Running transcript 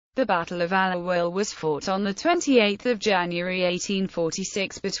The Battle of Aliwal was fought on 28 January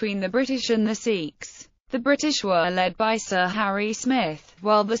 1846 between the British and the Sikhs. The British were led by Sir Harry Smith,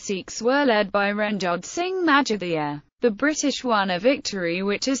 while the Sikhs were led by Ranjit Singh Majidhia. The British won a victory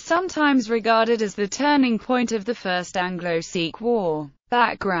which is sometimes regarded as the turning point of the First Anglo-Sikh War.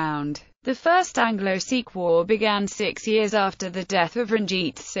 Background: the First Anglo-Sikh War began 6 years after the death of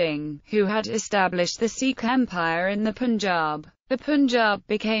Ranjit Singh, who had established the Sikh Empire in the Punjab. The Punjab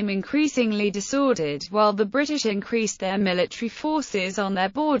became increasingly disordered, while the British increased their military forces on their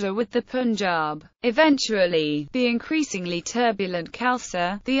border with the Punjab. Eventually, the increasingly turbulent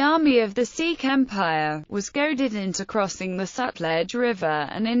Khalsa, the army of the Sikh Empire, was goaded into crossing the Sutlej River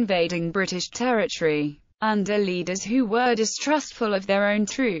and invading British territory, under leaders who were distrustful of their own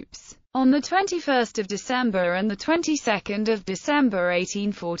troops. On the 21st of December and the 22nd of December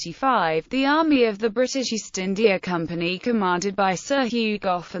 1845, the army of the British East India Company, commanded by Sir Hugh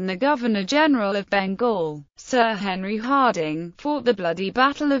Gough and the Governor-General of Bengal, Sir Henry Harding, fought the bloody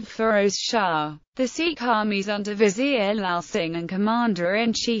Battle of Firoz Shah. The Sikh armies under Vizier Lal Singh and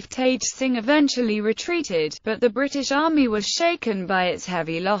Commander-in-Chief Tej Singh eventually retreated, but the British army was shaken by its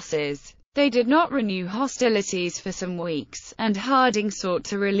heavy losses. They did not renew hostilities for some weeks, and Harding sought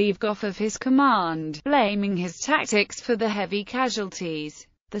to relieve Gough of his command, blaming his tactics for the heavy casualties.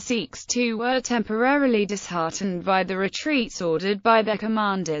 The Sikhs too were temporarily disheartened by the retreats ordered by their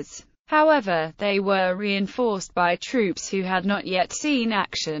commanders. However, they were reinforced by troops who had not yet seen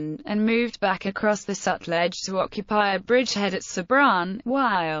action, and moved back across the Sutlej to occupy a bridgehead at Sabran,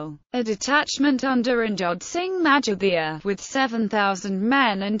 while a detachment under Ranjit Singh Majidhia, with 7,000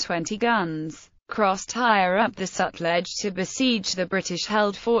 men and 20 guns, crossed higher up the Sutlej to besiege the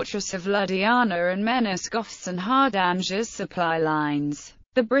British-held fortress of Ludhiana and menace Gough's and Hardinge's supply lines.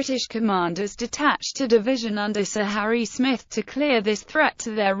 The British commanders detached a division under Sir Harry Smith to clear this threat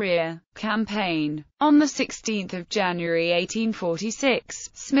to their rear. Campaign. On 16 January 1846,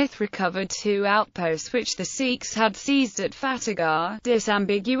 Smith recovered 2 outposts which the Sikhs had seized at Fatehgarh,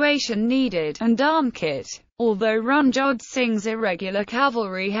 disambiguation needed, and arm kit. Although Ranjit Singh's irregular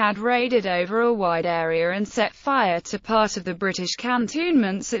cavalry had raided over a wide area and set fire to part of the British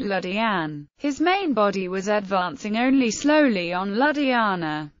cantonments at Ludhiana, his main body was advancing only slowly on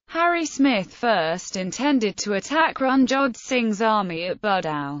Ludhiana. Harry Smith first intended to attack Ranjit Singh's army at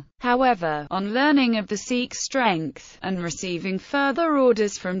Budao. However, on learning of the Sikh strength, and receiving further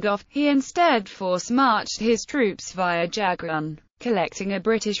orders from Gough, he instead force-marched his troops via Jagrun, collecting a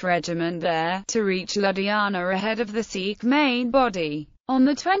British regiment there, to reach Ludhiana ahead of the Sikh main body. On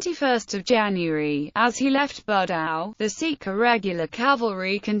 21 January, as he left Budao, the Sikh irregular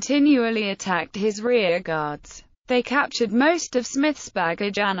cavalry continually attacked his rear guards. They captured most of Smith's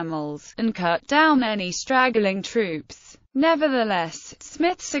baggage animals, and cut down any straggling troops. Nevertheless,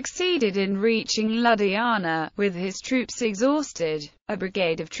 Smith succeeded in reaching Ludhiana, with his troops exhausted. A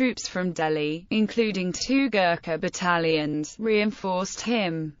brigade of troops from Delhi, including 2 Gurkha battalions, reinforced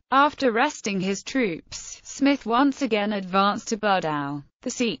him. After resting his troops, Smith once again advanced to Budao. The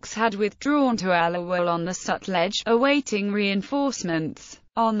Sikhs had withdrawn to Aliwal on the Sutlej, awaiting reinforcements.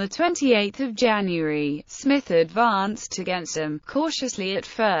 On 28 January, Smith advanced against them, cautiously at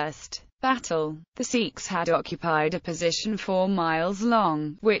first. Battle. The Sikhs had occupied a position 4 miles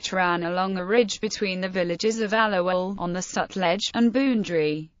long, which ran along a ridge between the villages of Aliwal, on the Sutlej, and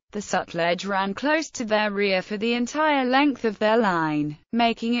Boundary. The Sutlej ran close to their rear for the entire length of their line,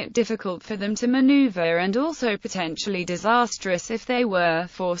 making it difficult for them to maneuver and also potentially disastrous if they were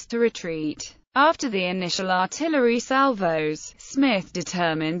forced to retreat. After the initial artillery salvos, Smith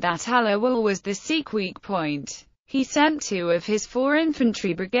determined that Aliwal was the Sikh weak point. He sent 2 of his 4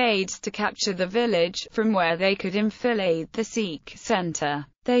 infantry brigades to capture the village, from where they could enfilade the Sikh centre.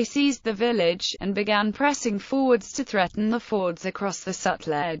 They seized the village, and began pressing forwards to threaten the fords across the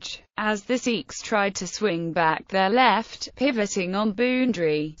Sutlej. As the Sikhs tried to swing back their left, pivoting on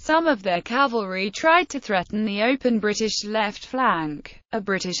Boundary, some of their cavalry tried to threaten the open British left flank. A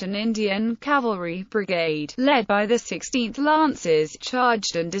British and Indian cavalry brigade, led by the 16th Lancers,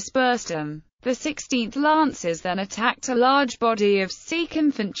 charged and dispersed them. The 16th Lancers then attacked a large body of Sikh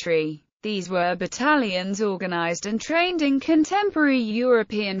infantry. These were battalions organized and trained in contemporary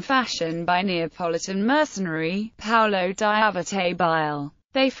European fashion by Neapolitan mercenary, Paolo di Abate Bile.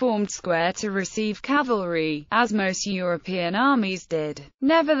 They formed square to receive cavalry, as most European armies did.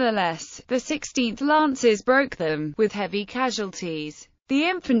 Nevertheless, the 16th Lancers broke them, with heavy casualties. The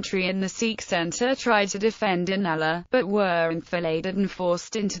infantry in the Sikh centre tried to defend Inala, but were enfiladed and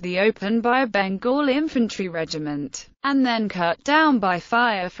forced into the open by a Bengal infantry regiment, and then cut down by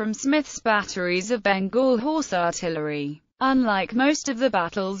fire from Smith's batteries of Bengal horse artillery. Unlike most of the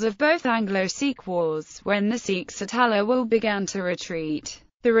battles of both Anglo-Sikh wars, when the Sikhs at Aliwal began to retreat,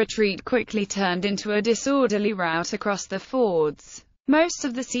 the retreat quickly turned into a disorderly rout across the fords. Most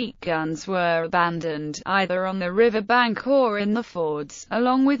of the Sikh guns were abandoned, either on the river bank or in the fords,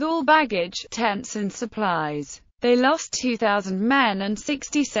 along with all baggage, tents and supplies. They lost 2,000 men and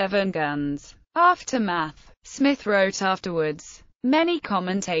 67 guns. Aftermath. Smith wrote afterwards, "Many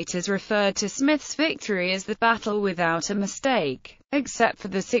commentators referred to Smith's victory as the battle without a mistake, except for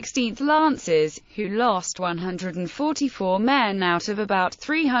the 16th Lancers, who lost 144 men out of about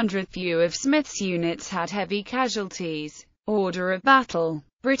 300. Few of Smith's units had heavy casualties." Order of battle.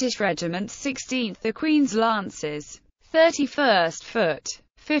 British regiments: 16th the Queen's Lancers, 31st Foot,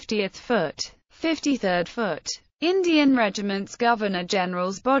 50th Foot, 53rd Foot. Indian regiments: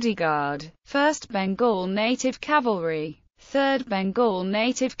 Governor-General's Bodyguard, 1st Bengal Native Cavalry, 3rd Bengal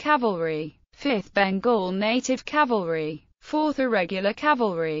Native Cavalry, 5th Bengal Native Cavalry, 4th Irregular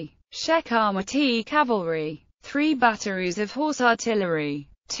Cavalry, Shekarmati Cavalry, 3 batteries of horse artillery,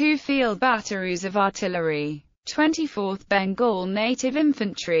 2 field batteries of artillery, 24th Bengal Native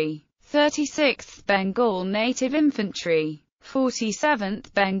Infantry, 36th Bengal Native Infantry,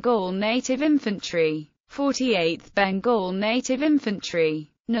 47th Bengal Native Infantry, 48th Bengal Native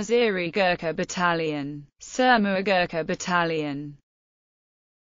Infantry, Naziri Gurkha Battalion, Surmua Gurkha Battalion,